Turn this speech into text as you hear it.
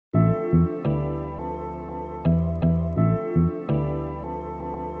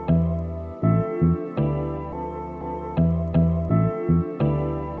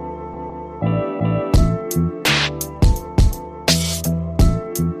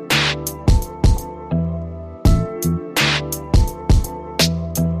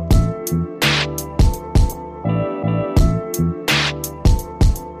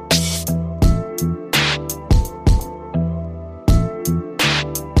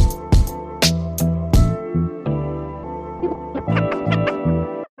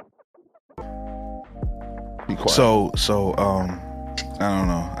quiet. So, I don't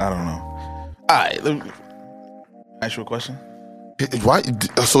know. All right, let me ask you a question. Why?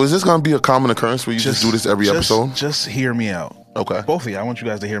 So is this going to be a common occurrence where you just do this every episode? Just hear me out. Okay. Both of you. I want you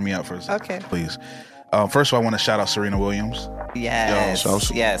guys to hear me out for a second. Okay. Please. First of all, I want to shout out Serena Williams.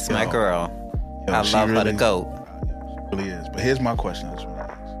 Yes. Yes, my girl. I love her to GOAT. She really is. But here's my question. I just want to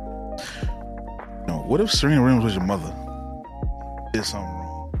ask. What if Serena Williams was your mother? Did something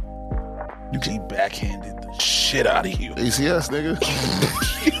wrong. She backhanded the shit out of you. ACS, nigga.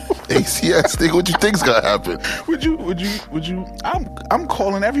 ACS, nigga. What you think's gonna happen? Would you? I'm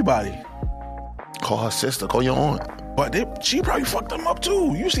calling everybody. Call her sister. Call your aunt. But she probably fucked them up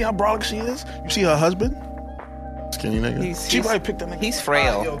too. You see how brolic she is? You see her husband? Skinny nigga. She probably picked that nigga. He's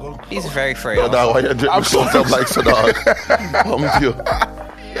frail. He's very frail. Yo, dog, why you drink close up like so, dog?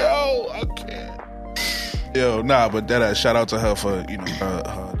 Yo, I can't. Yo, nah, but that shout out to her for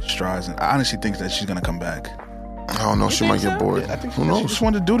her strides, and I honestly think that she's gonna come back. I don't know. She might get bored. I think Who knows? She just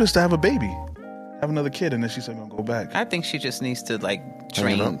wanted to do this to have a baby, have another kid, and then she said gonna go back. I think she just needs to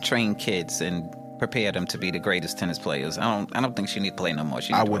train kids and prepare them to be the greatest tennis players. I don't think she need to play no more.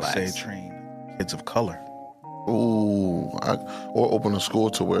 She I would say train kids of color. Ooh, or open a school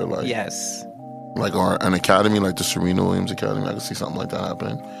to where yes, like an academy like the Serena Williams Academy. I could see something like that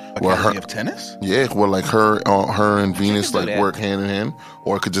happen. Academy of tennis? Yeah, where like her and Venus like work hand in hand,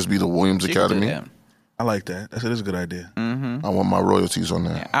 or it could just be the Williams Academy. I like that. That is a good idea. Mm-hmm. I want my royalties on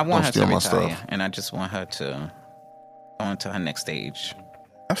that. Yeah, I want her to retire, stuff. and I just want her to go on to her next stage.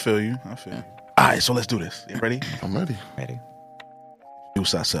 I feel you. All right, so let's do this. You ready? I'm ready.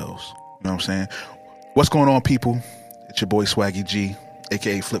 Introduce ourselves. You know what I'm saying? What's going on, people? It's your boy Swaggy G,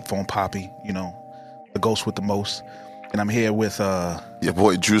 aka Flip Phone Poppy. The ghost with the most, and I'm here with your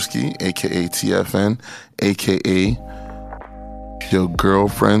boy Drewski, aka TFN, aka your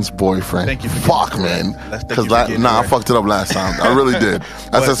girlfriend's boyfriend. Thank you. Fuck, man. Because I fucked it up last time. I really did.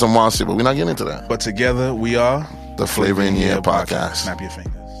 I said some wild shit, but we're not getting into that. But together we are the Flavor in Your Ear podcast. Snap your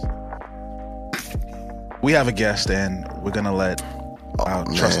fingers. We have a guest, and we're gonna let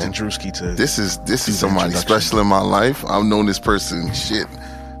trusting Drewski to. This is somebody special in my life. I've known this person. Shit,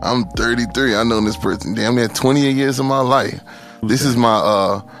 I'm 33. I've known this person damn near 28 years of my life. This is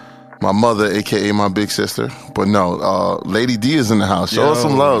my mother, aka my big sister. But no, Lady D is in the house. Show us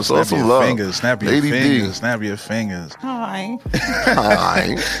some love. Show us some love. Snap your fingers. Snap your fingers. Hi.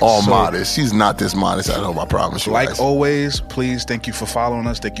 All modest. She's not this modest at home, I promise you. Like always, please, thank you for following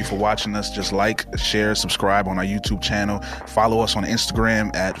us. Thank you for watching us. Just like, share, subscribe on our YouTube channel. Follow us on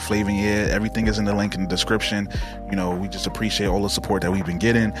Instagram at Flavor in Your Ear. Everything is in the link in the description. We just appreciate all the support that we've been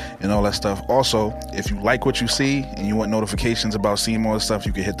getting and all that stuff. Also, if you like what you see and you want notifications about seeing more stuff,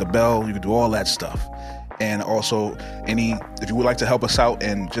 you can hit the bell. You can do all that stuff. And also, if you would like to help us out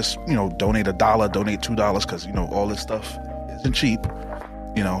and just, donate $1, donate $2, because, all this stuff isn't cheap.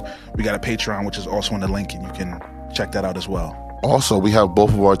 We got a Patreon, which is also in the link, and you can check that out as well. Also, we have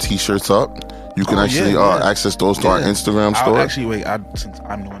both of our t-shirts up. You can access those to our Instagram store. Actually, since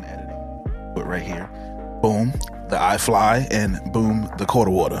I'm doing editing, put right here. Boom, the iFly, and boom, the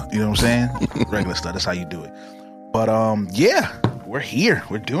quarter water. You know what I'm saying? Regular stuff. That's how you do it. But, we're here.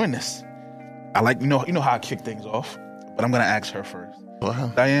 We're doing this. I like, you know how I kick things off, but I'm going to ask her first.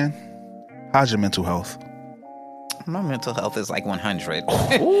 Wow. Diane, how's your mental health? My mental health is like 100.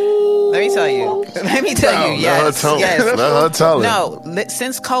 Let me tell you. Yes. Let her tell it. No,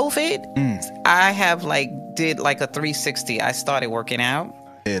 since COVID, I have did a 360. I started working out.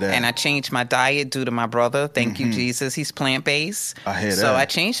 And I changed my diet due to my brother. Thank you, Jesus. He's plant-based. I hear that. So I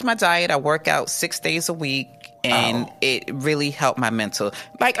changed my diet. I work out 6 days a week. And it really helped my mental.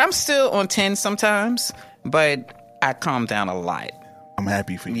 I'm still on 10 sometimes, but I calmed down a lot. I'm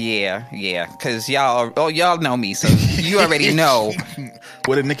happy for you. Yeah. Because y'all know me, so you already know.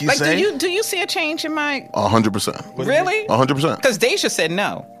 What did Nikki say? Do you see a change in my... 100%. Really? 100%. Because Deja said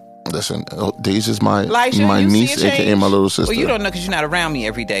no. Listen, Deja's my Elijah, niece, a.k.a. my little sister. Well, you don't know because you're not around me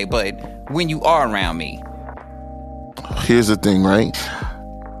every day, but when you are around me... Here's the thing, right?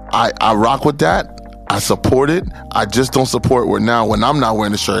 I rock with that. I support it. I just don't support where now when I'm not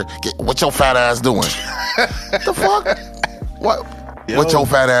wearing the shirt, what your fat ass doing? The fuck? What? What your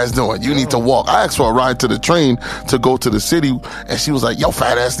fat ass doing? You need to walk. I asked for a ride to the train to go to the city, and she was like, your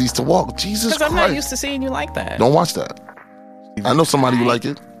fat ass needs to walk. Jesus Christ. Because I'm not used to seeing you like that. Don't watch that. I know somebody who like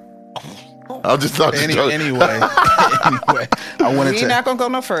it. I'll just talk anyway, I wanted We're not going to go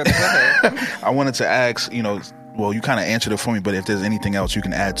no further. Go ahead. I wanted to ask, well, you kind of answered it for me, but if there's anything else you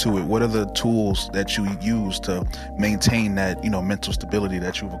can add to it, what are the tools that you use to maintain that, mental stability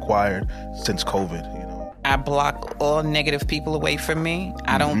that you've acquired since COVID? I block all negative people away from me.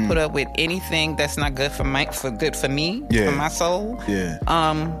 I don't put up with anything that's not good for me, for my soul. Yeah.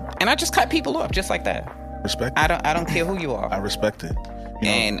 And I just cut people off just like that. Respect. I don't care who you are. I respect it.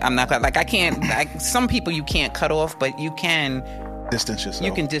 And I'm not like I can't. Some people you can't cut off, but you can distance yourself.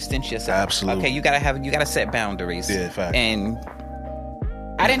 You can distance yourself. Absolutely. Okay, you gotta set boundaries. Yeah, fact. And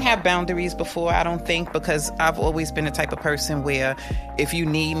I didn't have boundaries before, I don't think, because I've always been the type of person where if you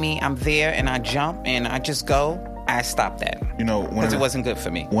need me, I'm there and I jump and I just go. I stopped that. Because it wasn't good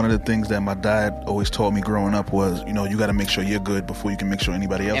for me. One of the things that my dad always taught me growing up was, you got to make sure you're good before you can make sure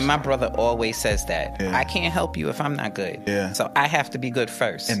anybody else. And my brother always says that. Yeah. I can't help you if I'm not good. Yeah. So I have to be good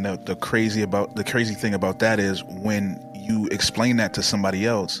first. And the crazy thing about that is when you explain that to somebody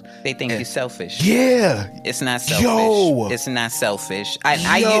else, they think you're selfish. Yeah. It's not selfish. It's not selfish.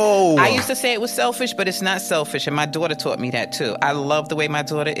 I used to say it was selfish, but it's not selfish. And my daughter taught me that too. I love the way my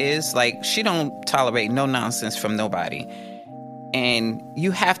daughter is. Like, she don't tolerate no nonsense from nobody. And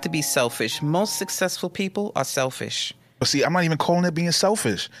you have to be selfish. Most successful people are selfish. But see, I'm not even calling it being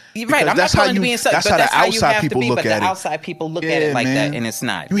selfish. Right, I'm not calling it being selfish. That's how the outside people look at it. But the outside people look at it like that, and it's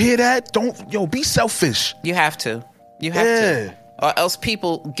not. You hear that? Be selfish. You have to. You have to. Or else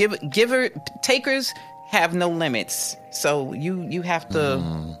people, takers have no limits. So you have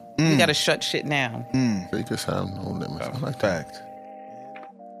to, you got to shut shit down. Takers have no limits. I like that.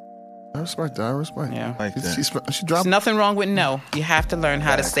 I respect that. Yeah. Like that. She dropped. There's nothing wrong with no. You have to learn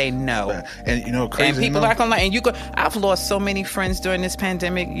how to say no. And crazy. And people are gonna and I've lost so many friends during this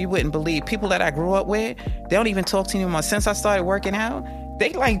pandemic. You wouldn't believe. People that I grew up with, they don't even talk to me anymore. Since I started working out,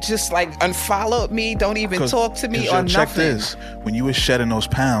 they just unfollowed me. Don't even talk to me or nothing. Check this. When you was shedding those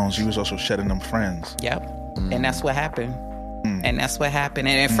pounds, you was also shedding them friends. Yep. And that's what happened. And that's what happened.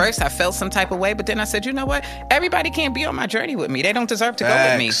 And at first I felt some type of way, but then I said, you know what? Everybody can't be on my journey with me. They don't deserve to go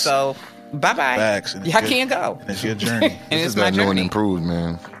with me. So bye-bye. I can't go. And it's your journey. And it's my journey. New and improved,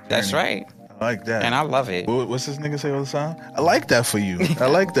 man. That's right. I like that. And I love it. What's this nigga say all the time? I like that for you. I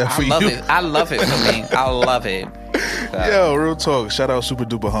like that for you. I love it for me. I love it. Yo, real talk. Shout out Super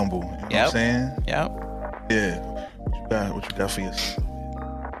Duper Humble. You know what I'm saying? Yep. Yeah. What you got for yourself?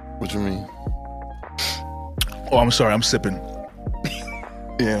 What you mean? Oh, I'm sorry. I'm sipping.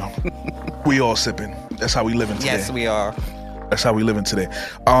 Yeah. We all sipping. That's how we living today. Yes, we are. That's how we living today.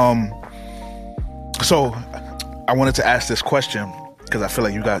 So I wanted to ask this question because I feel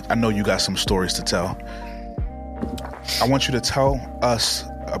like I know you got some stories to tell. I want you to tell us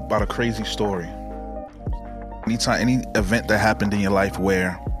about a crazy story. Anytime, any event that happened in your life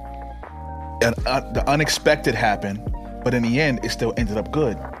where the unexpected happened, but in the end, it still ended up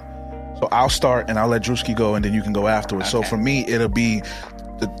good. So I'll start and I'll let Drewski go, and then you can go afterwards. Okay. So for me, it'll be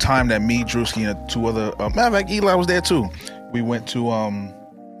the time that me, Drewski, and two other, matter of fact, Eli was there too. We went to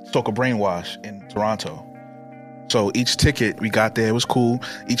Soca Brainwash in Toronto. So each ticket we got there, it was cool.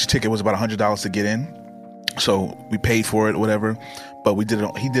 Each ticket was about $100 to get in. So we paid for it, whatever. But he did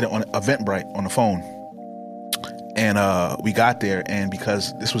it on Eventbrite on the phone. And we got there, and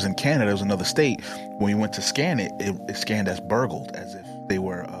because this was in Canada, it was another state, when we went to scan it, it scanned as burgled, as if they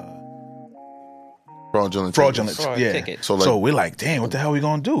were fraudulent tickets. So we're like, damn, what the hell are we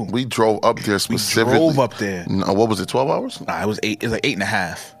gonna do? We drove up there specifically. We drove up there. What was it, 12 hours? Nah, it was 8. It was like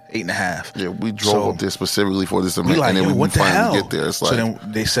 8.5. 8.5. Yeah, we drove up there specifically for this event, and then we finally get there. It's like, so then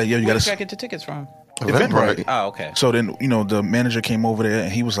they said, yo, you gotta... Where did I get the tickets from? Eventbrite. Oh, okay. So then, the manager came over there,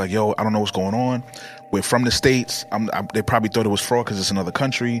 and he was like, yo, I don't know what's going on. We're from the States. They probably thought it was fraud because it's another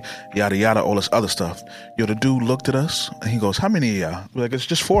country, yada, yada, all this other stuff. Yo, the dude looked at us, and he goes, how many of y'all? We're like, it's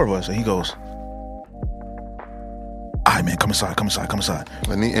just 4 of us. And he goes, all right, man, come inside.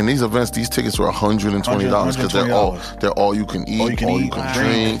 And in these events, these tickets were $120 because they're all you can eat, all you can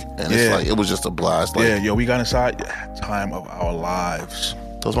drink, and it's like, it was just a blast. Like, we got inside, time of our lives.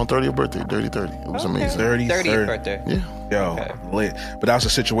 That was my 30th birthday, dirty 30. It was amazing. 30th birthday. Yeah. Lit. But that was a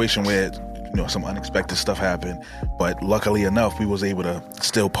situation where, some unexpected stuff happened. But luckily enough, we was able to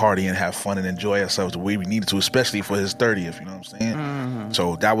still party and have fun and enjoy ourselves the way we needed to, especially for his 30th, you know what I'm saying? Mm-hmm.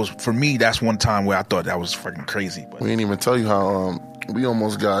 So that was, for me, that's one time where I thought that was fucking crazy. But we didn't even tell you how we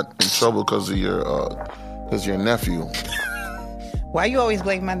almost got in trouble because of your nephew. Why you always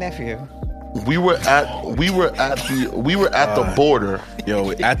blame my nephew? We were at the border.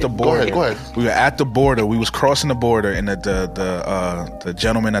 Yo, at the border. Go ahead. We were at the border. We was crossing the border, and the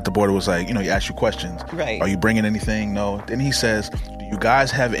gentleman at the border was like, he asked you questions. Right. Are you bringing anything? No. Then he says, do you guys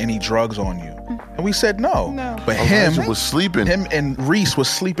have any drugs on you? And we said no. But him was sleeping. Him and Reese was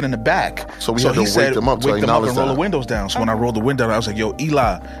sleeping in the back. So we had to wake them up to acknowledge and roll the windows down. So when I rolled the window down, I was like, yo,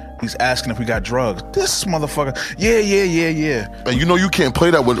 Eli, he's asking if we got drugs. This motherfucker, yeah. And you can't play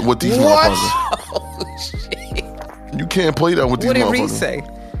that with these motherfuckers. can't play that with these motherfuckers. What did Reese say?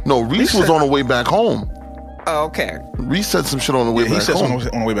 No, Reese was on the way back home. Oh, okay. Reese said some shit on the way back home. He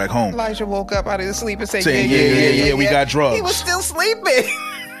said on the way back home. Elijah woke up out of his sleep and said, yeah, we got drugs. He was still sleeping.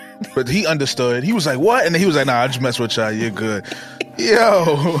 But he understood. He was like, what? And then he was like, nah, I just mess with y'all. You're good.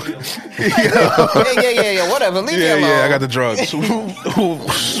 Yo. Yeah. Whatever. Leave me alone. Yeah, I got the drugs.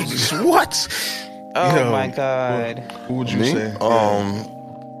 What? Oh, my God. Who would you say?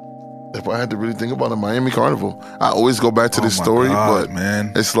 If I had to really think about it, Miami Carnival. I always go back to this story, but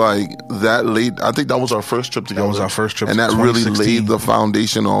man, it's like that late. I think that was our first trip together. That was our first trip, and that really laid the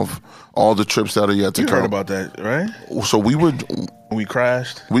foundation of all the trips that are yet to come. You heard about that, right? So we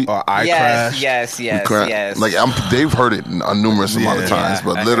crashed. I crashed. Yes. Like they've heard it a numerous amount of times,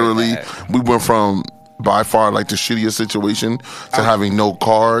 but literally we went from by far like the shittiest situation to having no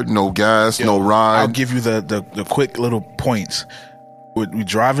car, no gas, no ride. I'll give you the quick little points. We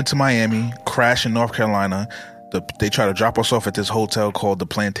drive into Miami, crash in North Carolina. They try to drop us off at this hotel called the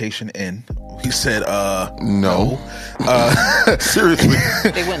Plantation Inn. He said, no. Seriously.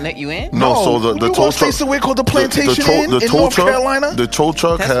 They wouldn't let you in? No, so the tow truck. Somewhere called the Plantation Inn in North Carolina? The tow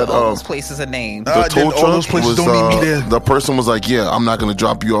truck had... all those places are named. The tow truck those places was, don't need me there. The person was like, yeah, I'm not going to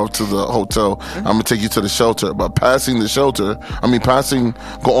drop you off to the hotel. I'm going to take you to the shelter. But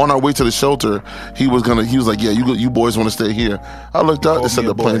go on our way to the shelter, he was like, yeah, you boys want to stay here. I looked up, it said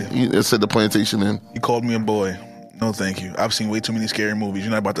the Plantation Inn. He called me a boy. No, thank you. I've seen way too many scary movies.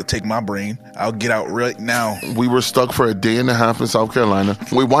 You're not about to take my brain. I'll get out right now. We were stuck for a day and a half in South Carolina.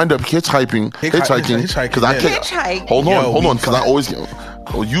 We wind up hitchhiking. Because I can't. Hold on. Because I always.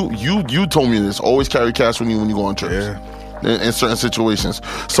 You told me this. Always carry cash when you go on trips. Yeah. In certain situations.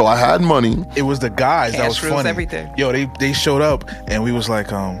 So I had money. It was the guys that was funny. Everything. Yo, they showed up and we was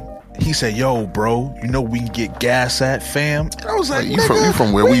like, he said, yo, bro, you know we can get gas at, fam? I was like, you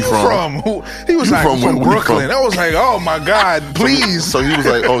from where we from? He was like, from Brooklyn. I was like, oh my God, please. So he was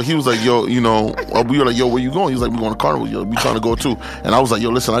like, yo, we were like, yo, where you going? He was like, we going to Carnival. Yo, we trying to go too. And I was like, yo,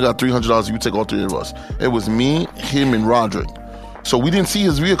 listen, I got $300. You take all three of us. It was me, him, and Roderick. So we didn't see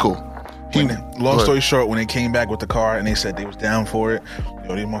his vehicle. Long story short, when they came back with the car and they said they was down for it,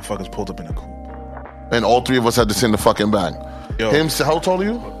 yo, these motherfuckers pulled up in a coupe. And all three of us had to sit in the fucking back. Yo, how tall are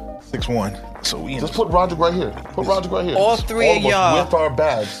you? 6'1". So we just put Roderick right here. All three of y'all with our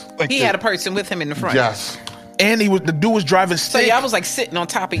bags. He had a person with him in the front. Yes. And the dude was driving stick. So y'all was like sitting on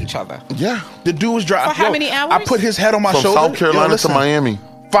top of each other. Yeah. The dude was driving. For how many hours? I put his head on my shoulder. From South Carolina to Miami.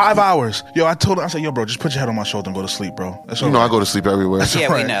 5 hours. Yo, I told him, I said, yo, bro, just put your head on my shoulder and go to sleep, bro. That's all right. I go to sleep everywhere.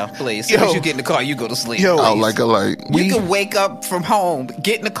 Yeah, we know. Please. As soon as you get in the car, you go to sleep. Yo, out like a light. You can wake up from home,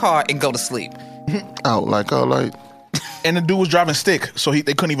 get in the car, and go to sleep. Out like a light. And the dude was driving stick, so they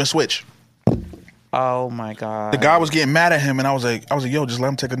couldn't even switch. Oh my God. The guy was getting mad at him, and I was like, yo, just let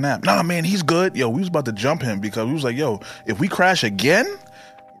him take a nap. Nah, man, he's good. Yo, we was about to jump him because we was like, yo, if we crash again,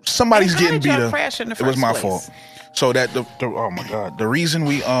 somebody's getting beat up. It was my fault. So oh my God, the reason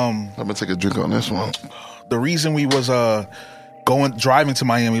we I'm gonna take a drink on this one. The reason we was driving to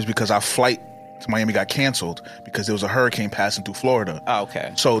Miami is because our flight to Miami got canceled because there was a hurricane passing through Florida. Oh,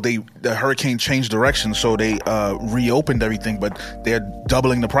 okay. So the hurricane changed direction, so they reopened everything, but they're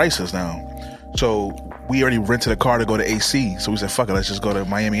doubling the prices now. So we already rented a car to go to AC. So we said, fuck it, let's just go to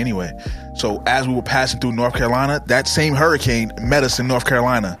Miami anyway. So as we were passing through North Carolina, that same hurricane met us in South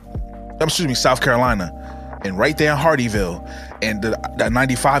Carolina. And right there in Hardyville. And that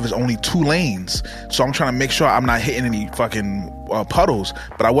 95 is only 2 lanes. So I'm trying to make sure I'm not hitting any fucking puddles.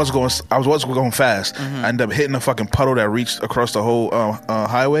 But I was going fast. I ended up hitting a fucking puddle that reached across the whole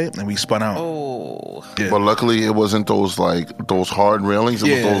highway, and we spun out. Oh. Yeah. But luckily it wasn't those hard railings.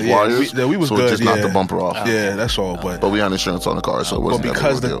 It was those wires. We was so good. It just knocked the bumper off. Yeah, that's all. But we had insurance on the car, so it wasn't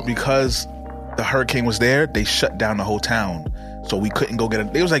because the hurricane was there, they shut down the whole town. So we couldn't go get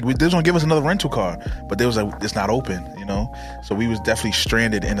it. They was like, they was gonna give us another rental car, but they was like, it's not open, So we was definitely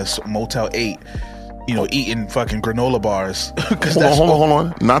stranded in a Motel 8, eating fucking granola bars. Hold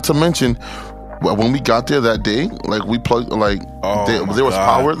on. Not to mention, when we got there that day, like we plugged, there was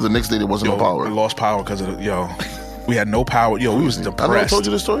power. The next day there wasn't no power. We lost power because of we had no power. Yo, we was depressed. I never told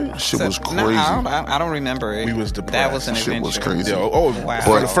you this story. Shit was crazy. No, I don't remember it. We was depressed. That was an adventure. Shit was crazy. Wow.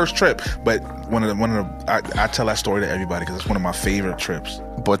 For the first trip. But I tell that story to everybody because it's one of my favorite trips.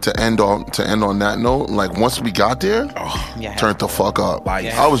 But to end on that note, like once we got there, turned the fuck up.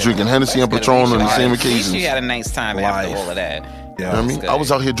 I was drinking Hennessy and Patron on the same occasions. At least you had a nice time after all of that. Yeah, I mean, I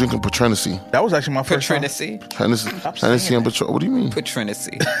was out here drinking Patrinacy. That was actually my first time. Hennessy and Patron. What do you mean?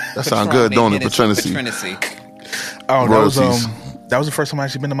 Patrinacy. That sounds good, don't it? Patrinacy. Oh, that was the first time I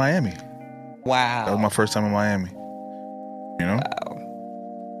actually been to Miami. Wow. That was my first time in Miami. Wow.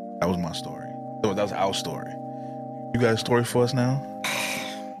 That was my story. That was our story. You got a story for us now?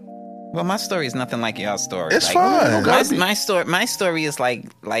 Well, my story is nothing like your story. It's like, fine. My story is like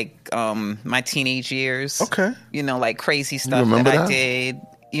my teenage years. Okay. You know, like crazy stuff that I did.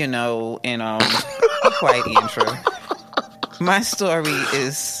 You know, and be quiet, Andrew. My story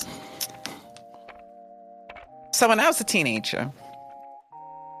is, so when I was a teenager,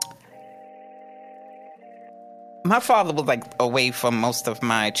 my father was like away from most of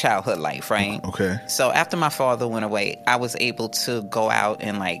my childhood life, right? Okay. So after my father went away, I was able to go out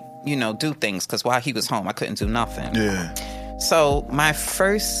and like, you know, do things, because while he was home, I couldn't do nothing. Yeah. So my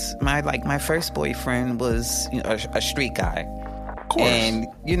first boyfriend was, you know, a street guy. Of course. And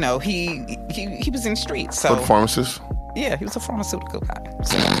you know, he was in the streets. So What, pharmacist? yeah, he was a pharmaceutical guy.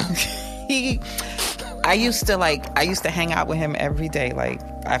 So I used to hang out with him every day. Like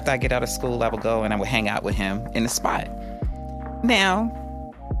after I get out of school, I would go and I would hang out with him in the spot. Now,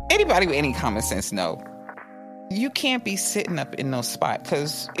 anybody with any common sense know you can't be sitting up in no spot,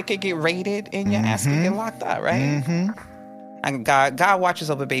 because it could get raided and your ass could get locked up, right? Mm-hmm. And God watches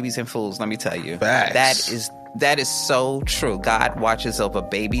over babies and fools. Let me tell you, Facts. that is so true. God watches over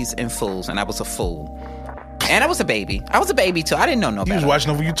babies and fools, and I was a fool. And I was a baby. I was a baby too. I didn't know no better. He was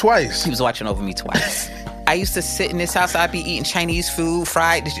watching over you twice. He was watching over me twice. I used to sit in this house. I'd be eating Chinese food,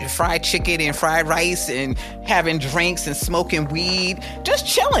 fried chicken and fried rice, and having drinks and smoking weed, just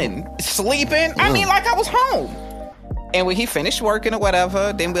chilling, sleeping. I mean, like I was home. And when he finished working or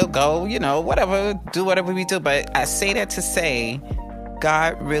whatever, then we'll go, you know, whatever, do whatever we do. But I say that to say,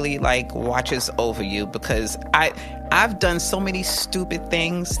 God really like watches over you, because I've done so many stupid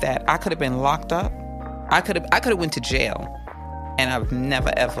things that I could have been locked up. I could have went to jail, and I've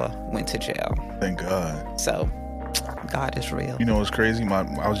never ever went to jail. Thank God. So God is real. You know what's crazy?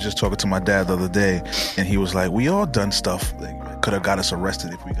 I was just talking to my dad the other day, and he was like, we all done stuff that could have got us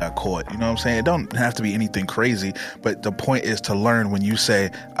arrested if we got caught. You know what I'm saying? It don't have to be anything crazy, but the point is to learn when you say,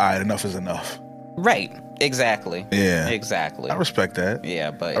 all right, enough is enough. Right. Exactly. Yeah. Exactly. I respect that.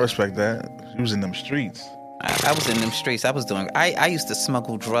 Yeah, but I respect that. He was in them streets. I was in them streets. I used to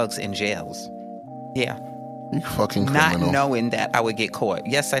smuggle drugs in jails. Yeah. You fucking criminal. Not knowing that I would get caught.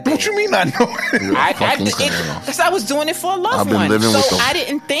 Yes, I did. What you mean not knowing? You're a fucking criminal. Because I was doing it for a loved I've been one. living with So them. I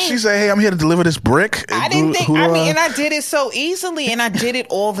didn't think. She said, hey, I'm here to deliver this brick. I didn't think. And I did it so easily, and I did it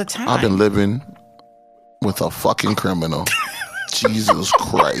all the time. I've been living with a fucking criminal. Jesus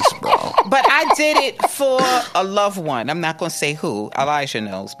Christ, bro. But I did it for a loved one. I'm not going to say who. Elijah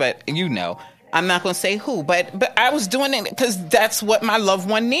knows, but you know. I'm not going to say who. But I was doing it because that's what my loved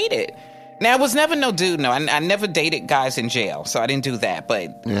one needed. Now, I was never no dude. No, I never dated guys in jail, so I didn't do that.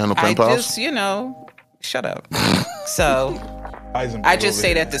 But You had no pen I pals? just, you know, shut up. So Heisenberg I just over say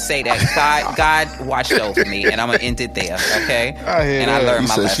here. that to say that God watched over me, and I'm going to end it there, okay? I hear And that. I learned He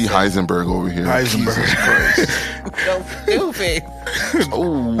my said lesson. she Heisenberg over here. Heisenberg. So stupid.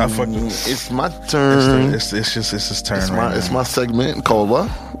 Oh, I fucked it. it's my turn. It's his turn It's right my, it's now. my segment called what?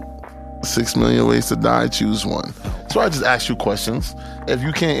 6 million ways to die, choose one. So I just ask you questions. If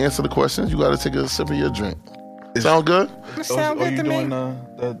you can't answer the questions, you got to take a sip of your drink. Sound good? Sound Are good you to doing me.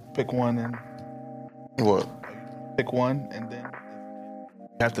 the pick one and What? pick one and then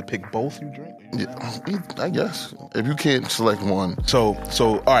you have to pick both you drink? Yeah, I guess. If you can't select one. So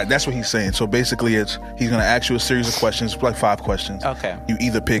all right, that's what he's saying. So basically he's going to ask you a series of questions, like 5 questions. Okay. You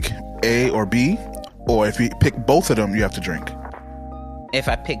either pick A or B, or if you pick both of them, you have to drink. If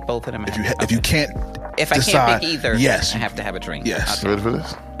I pick both of them, If you can't if I decide, can't pick either, yes. I have to have a drink. Yes. You ready for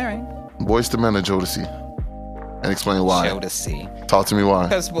this? All right. Boys to Men or Jodeci? And explain why. Show to see. Talk to me why.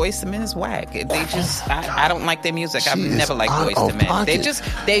 Because Boyz II Men is whack. They just, I don't like their music. I've She is never liked out Boyz II of Men. They pocket. just,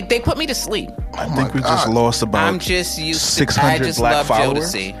 they put me to sleep. I think we just lost about I'm just used to, 600 I just black love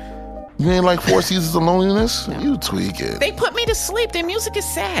followers. Jodeci. You ain't like 4 Seasons of Loneliness? You tweak it. They put me to sleep. Their music is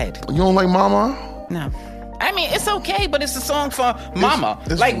sad. You don't like Mama? No. I mean, it's okay, but it's a song for Mama.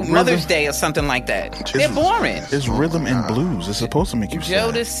 it's like rhythm. Mother's Day or something like that. They're boring. It's rhythm and blues. It's supposed to make you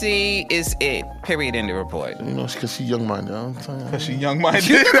sad. Jodeci is it. Period. End of report. You know, because she young-minded. I'm telling you. She young-minded.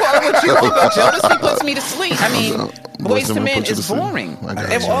 You can call it what you want, but Jodeci puts me to sleep. I mean, Boyz Boyz II II Men Men put you to is sleep. boring. I got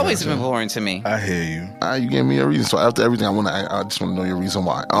They've you, always I got been you. boring to me. I hear you. You gave me a reason. So after everything, I just want to know your reason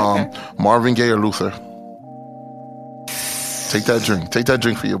why. Marvin Gaye or Luther? Take that drink. Take that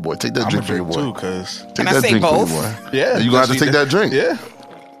drink for your boy. Take that I'm drink a for your drink boy. too, cause Take Can I that say drink for your both? boy. yeah, You gonna have to take that drink. Yeah.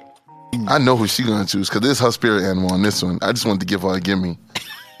 I know who she gonna choose because this is her spirit animal on this one. I just wanted to give her a gimme.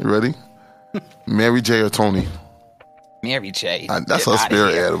 You ready? Mary J or Tony? Mary J. That's Get her outta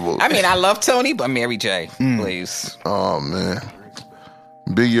spirit here. animal. I mean, I love Tony, but Mary J. Please. Oh man.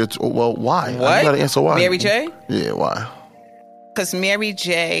 Biggie or well, why? What? You gotta answer why. Mary J? Yeah, why? Because Mary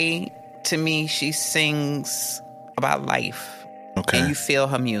J, to me, she sings about life. Okay. And you feel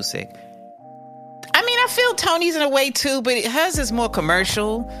her music. I mean, I feel Tony's in a way too, but hers is more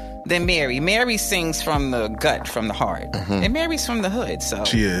commercial than Mary. Mary sings from the gut, from the heart. And Mary's from the hood, so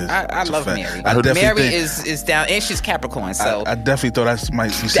she is. I love Mary. Mary is down, and she's Capricorn, so I definitely thought I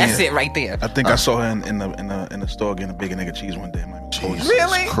might be that's it right there. I think I saw her in the store getting a big nigga cheese one day. Jesus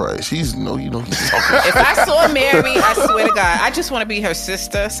really? Christ. He's talking. If I saw Mary, I swear to God, I just want to be her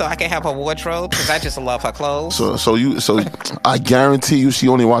sister so I can have her wardrobe because I just love her clothes. So I guarantee you she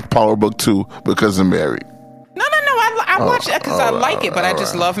only watched Power Book 2 because of Mary. No, I watch it because I like it, but I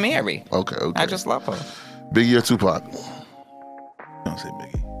just love Mary. Okay. I just love her. Biggie or Tupac? Don't say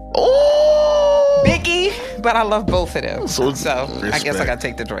Biggie. Oh, Biggie, but I love both of them. So respect. I guess I gotta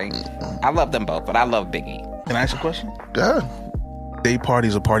take the drink. I love them both, but I love Biggie. Can I ask you a question? Yeah. Day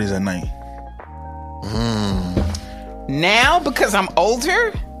parties or parties at night? Now, because I'm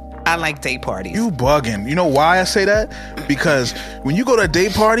older, I like day parties. You bugging. You know why I say that? Because when you go to a day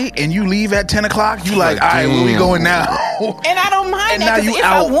party and you leave at 10 o'clock, you like, all right, where we going now? And I don't mind and that, because if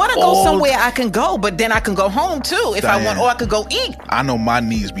I want to go somewhere, I can go, but then I can go home too if I want, or I could go eat. I know my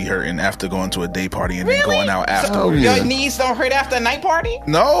knees be hurting after going to a day party and then going out after. So your knees don't hurt after a night party?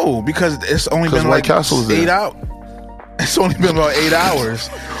 No, because it's only been like 8 hours. It's only been about 8 hours.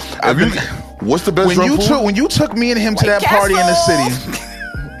 What's the best when you took me and him to that party in the city?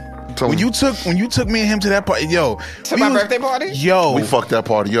 When you took me and him to that party, to my birthday party, we fucked that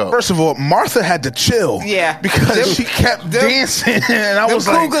party up. First of all, Martha had to chill, because she kept dancing, and I was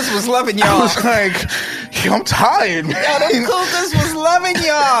like, Cougars was loving y'all. I was like, I'm tired, man. Them Cougars was loving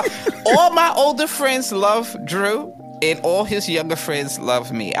y'all. All my older friends love Drew, and all his younger friends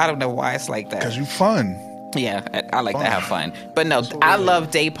love me. I don't know why it's like that. Because you fun. Yeah, I like to have fun. But no, I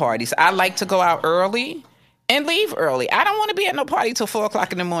love day parties. I like to go out early and leave early. I don't want to be at no party till 4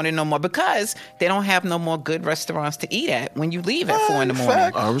 o'clock in the morning no more, because they don't have no more good restaurants to eat at when you leave at 4 in the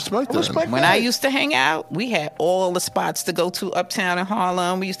morning. I respect that. When I used to hang out, we had all the spots to go to uptown in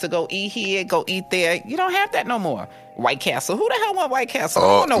Harlem. We used to go eat here, go eat there. You don't have that no more. White Castle. Who the hell want White Castle?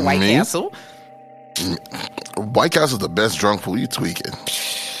 I don't know White Castle. White Castle's the best drunk food. You tweaking.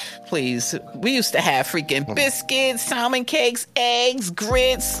 Please. We used to have freaking biscuits, salmon cakes, eggs,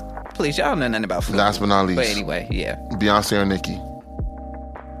 grits. Please, y'all know nothing about food. Last but not least. But anyway, yeah. Beyonce or Nicki?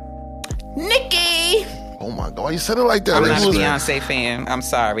 Nicki! Oh my God, you said it like that. I'm not a Beyonce fan. I'm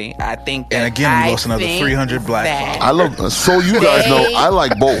sorry. I think that. And again, we lost another 300 black followers. I love, so you guys know, I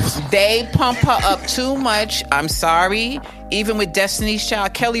like both. They pump her up too much. I'm sorry. Even with Destiny's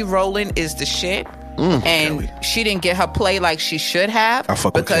Child, Kelly Rowland is the shit. And Kelly, she didn't get her play like she should have. I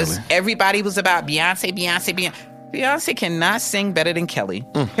fuck because with Kelly. Everybody was about Beyonce. Beyonce cannot sing better than Kelly.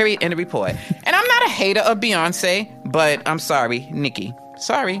 Period. End of report. And I'm not a hater of Beyonce, but I'm sorry, Nicki.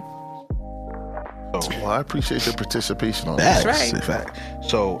 Sorry. Well, I appreciate your participation on that. That's right. Fact.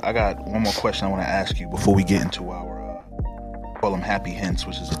 So I got one more question I want to ask you before we get into our call them Happy Hints,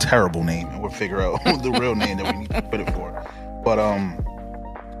 which is a terrible name, and we'll figure out the real name that we need to put it for. But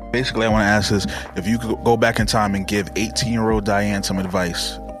basically, I want to ask this: if you could go back in time and give 18-year-old Diane some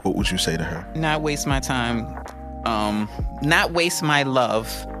advice, what would you say to her? Not waste my time. Not waste my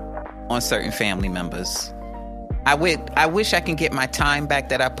love on certain family members. I wish I can get my time back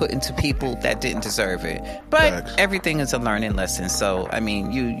that I put into people that didn't deserve it. But everything is a learning lesson. So, I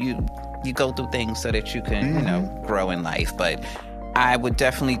mean, you go through things so that you can, grow in life. But I would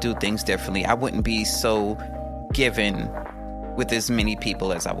definitely do things differently. I wouldn't be so given with as many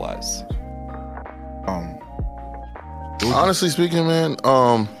people as I was. Honestly speaking, man,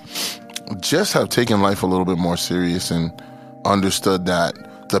 just have taken life a little bit more serious and understood that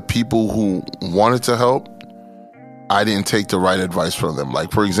the people who wanted to help, I didn't take the right advice from them.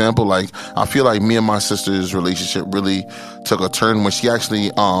 Like, for example, like, I feel like me and my sister's relationship really took a turn when she actually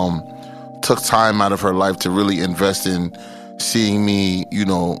took time out of her life to really invest in seeing me,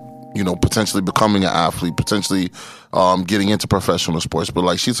 potentially becoming an athlete, potentially getting into professional sports. But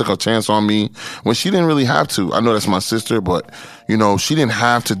like, she took a chance on me when she didn't really have to. I know that's my sister, but she didn't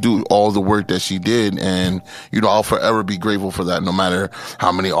have to do all the work that she did. And, I'll forever be grateful for that, no matter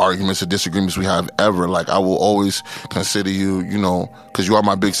how many arguments or disagreements we have ever. Like, I will always consider you, because you are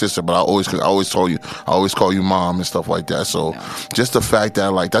my big sister, but I always call you mom and stuff like that. So just the fact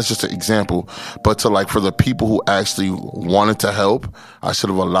that, like, that's just an example. But to, like, for the people who actually wanted to help, I should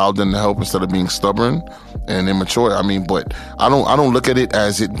have allowed them to help instead of being stubborn and immature. I mean, but I don't look at it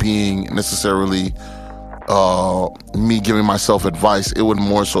as it being necessarily me giving myself advice. It would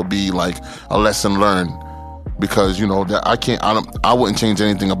more so be like a lesson learned, because that I wouldn't change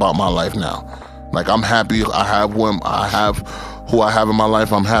anything about my life now. Like, I'm happy. I have who I have in my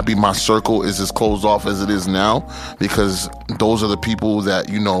life, I'm happy my circle is as closed off as it is now, because those are the people that,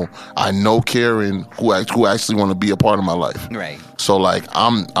 you know, I know, care, and who actually want to be a part of my life. Right. So like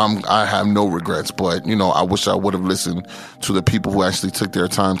I have no regrets, but you know, I wish I would have listened to the people who actually took their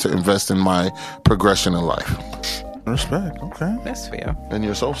time to invest in my progression in life. Respect. Okay. That's fair. And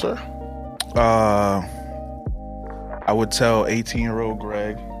yourself, sir? I would tell 18-year-old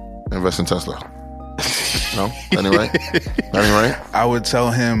Greg, invest in Tesla. No? That ain't right? That ain't right? I would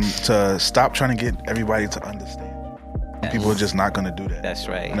tell him to stop trying to get everybody to understand. People are just not going to do that. That's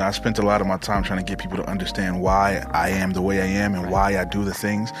right. You know, I spent a lot of my time trying to get people to understand why I am the way I am and why I do the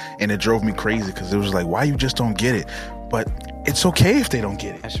things. And it drove me crazy because it was like, why you just don't get it? But it's okay if they don't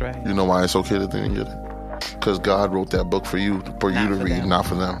get it. That's right. You know why it's okay that they didn't get it? Because God wrote that book for you to read, them. Not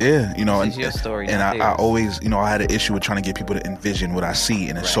for them. Yeah, you know, It's your story. And I always, you know, I had an issue with trying to get people to envision what I see,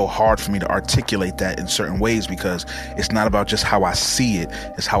 and it's so hard for me to articulate that in certain ways because it's not about just how I see it,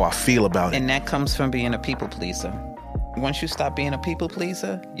 it's how I feel about it. And that comes from being a people pleaser. Once you stop being a people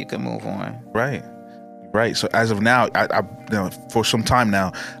pleaser, you can move on. Right. So as of now, I you know, for some time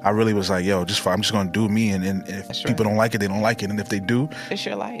now, I really was like, I'm just going to do me, and if people don't like it, they don't like it, and if they do, it's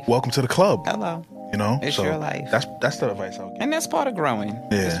your life. Welcome to the club. Hello. You know, it's your life. That's the advice I'll give. And that's part of growing.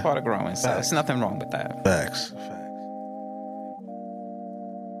 Yeah. It's part of growing. So there's nothing wrong with that. Facts.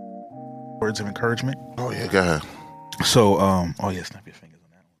 Words of encouragement. Oh yeah, go ahead. So, snap your fingers on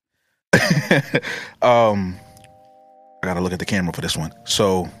that one. I gotta look at the camera for this one.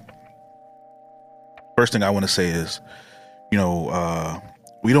 So, first thing I want to say is, you know,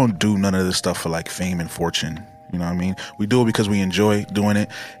 we don't do none of this stuff for like fame and fortune. You know what I mean? We do it because we enjoy doing it,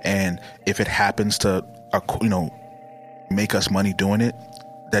 and if it happens to, you know, make us money doing it,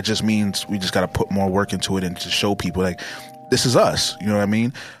 that just means we just got to put more work into it and to show people like this is us. You know what I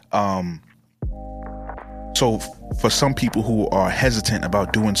mean? So for some people who are hesitant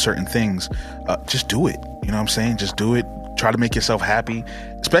about doing certain things, just do it. You know what I'm saying? Just do it. Try to make yourself happy,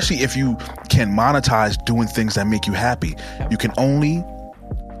 especially if you can monetize doing things that make you happy. You can only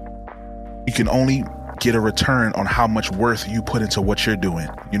get a return on how much worth you put into what you're doing.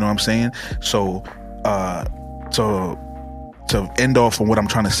 You know what I'm saying? So, to end off on what I'm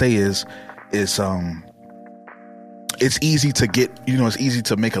trying to say is it's easy to get, you know, it's easy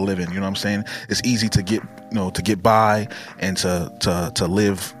to make a living. You know what I'm saying? It's easy to get, you know, to get by and to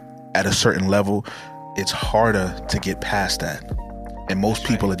live at a certain level. It's harder to get past that. And most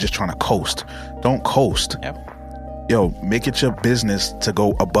people are just trying to coast. Don't coast. Yep. Yo, make it your business to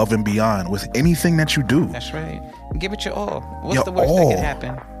go above and beyond with anything that you do. That's right. Give it your all. What's the worst that can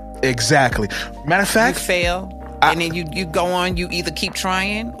happen? Exactly. Matter of fact, you fail, and then you go on. You either keep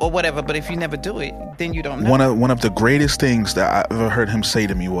trying or whatever. But if you never do it, then you don't know. One of the greatest things that I ever heard him say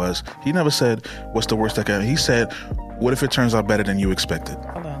to me was, he never said, "What's the worst that can happen?" He said, "What if it turns out better than you expected?"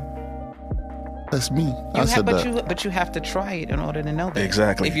 Hold on. That's me. I said that. But you have to try it in order to know that.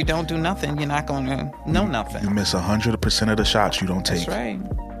 Exactly. If you don't do nothing, you're not going to know nothing. You miss 100% of the shots you don't take. That's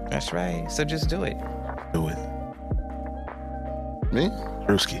right. That's right. So just do it. Do it. Me?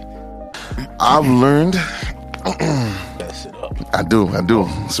 Brewski. I've learned. Mess it up. I do.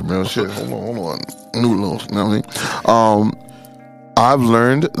 Some real shit. Hold on. Noodles. You know what I mean? I've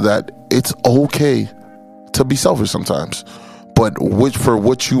learned that it's okay to be selfish sometimes. But for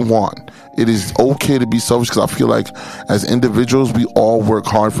what you want, it is okay to be selfish, because I feel like as individuals, we all work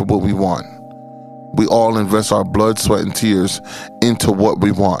hard for what we want. We all invest our blood, sweat, and tears into what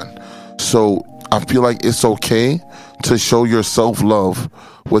we want. So I feel like it's okay to show your self-love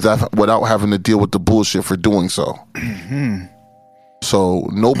without having to deal with the bullshit for doing so. Mm-hmm. So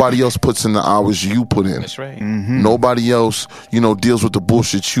nobody else puts in the hours you put in. That's right. Mm-hmm. Nobody else, you know, deals with the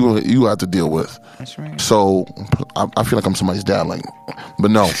bullshit you have to deal with. That's right. So I feel like I'm somebody's dad, like, but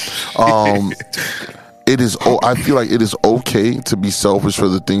no. I feel like it is okay to be selfish for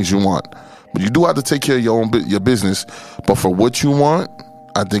the things you want, but you do have to take care of your business. But for what you want,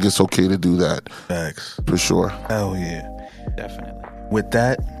 I think it's okay to do that. Facts. For sure. Hell yeah. Definitely. With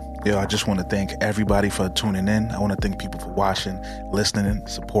that, I just want to thank everybody for tuning in. I want to thank people for watching, listening,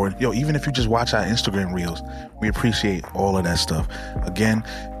 supporting. Even if you just watch our Instagram reels, we appreciate all of that stuff. Again,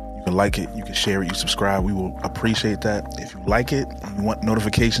 you can like it, you can share it, you subscribe. We will appreciate that. If you like it and you want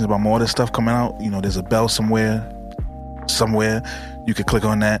notifications about more of this stuff coming out, there's a bell somewhere. You can click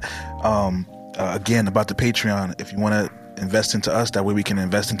on that. Again, about the Patreon, if you want to invest into us, that way we can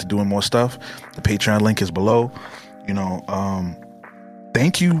invest into doing more stuff. The Patreon link is below. Thank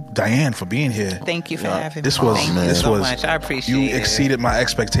thank you, Diane, for being here. Thank you for having me. This was so much. I appreciate it. You exceeded my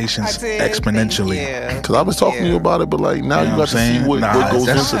expectations exponentially. Because I was talking to you about it, but like now you got to see what goes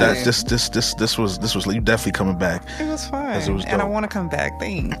into that. This was you definitely coming back. It was fun, and I want to come back.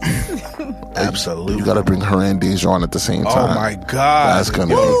 Thanks. Absolutely. You got to bring her and Deja on at the same time. Oh my God, that's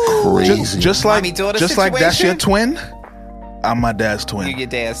gonna be crazy. Just like that's your twin. I'm my dad's twin. You're your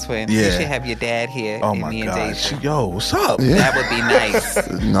dad's twin. Yeah. You should have your dad here. Oh my God. Yo, what's up? Yeah. That would be nice.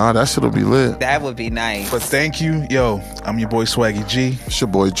 Nah, that shit'll be lit. That would be nice. But thank you. Yo, I'm your boy Swaggy G. It's your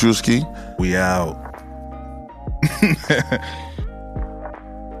boy Drewski. We out.